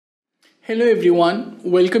Hello everyone,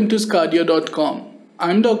 welcome to sqadia.com.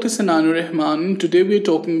 I'm Dr. Sannan Rehman and today we're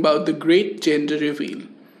talking about the great gender reveal.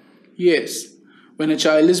 Yes, when a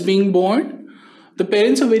child is being born, the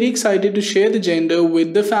parents are very excited to share the gender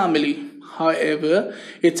with the family. However,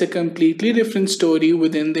 it's a completely different story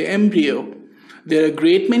within the embryo. There are a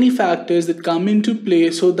great many factors that come into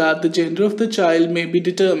play so that the gender of the child may be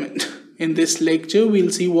determined. In this lecture,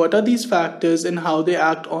 we'll see what are these factors and how they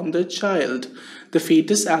act on the child, the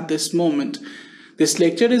fetus at this moment. This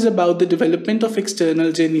lecture is about the development of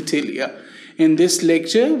external genitalia. In this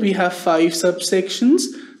lecture, we have 5 subsections.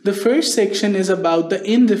 The first section is about the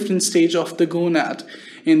indifferent stage of the gonad.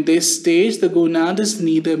 In this stage, the gonad is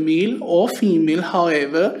neither male or female.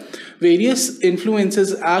 However, various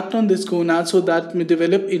influences act on this gonad so that it may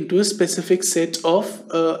develop into a specific set of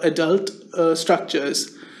adult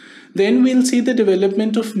structures. Then we'll see the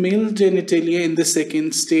development of male genitalia in the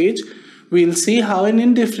second stage. We'll see how an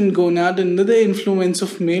indifferent gonad under the influence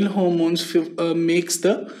of male hormones makes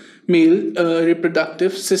the male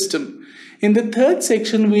reproductive system. In the third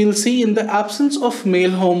section, we'll see in the absence of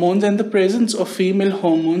male hormones and the presence of female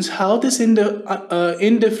hormones, how this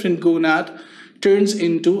indifferent gonad turns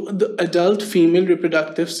into the adult female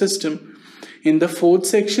reproductive system. In the fourth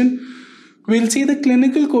section, we'll see the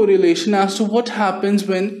clinical correlation as to what happens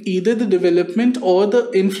when either the development or the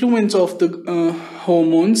influence of the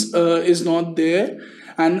hormones is not there,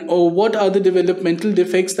 and what are the developmental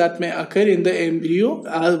defects that may occur in the embryo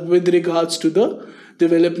with regards to the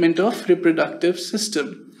development of reproductive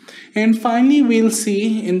system. And finally, we'll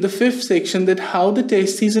see in the fifth section that how the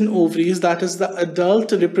testes and ovaries, that is the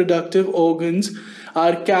adult reproductive organs,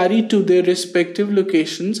 are carried to their respective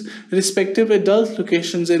locations, respective adult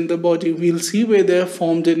locations in the body. We'll see where they are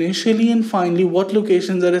formed initially and finally what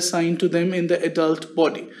locations are assigned to them in the adult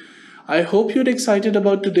body. I hope you're excited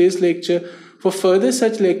about today's lecture. For further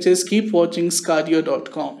such lectures, keep watching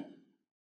sqadia.com.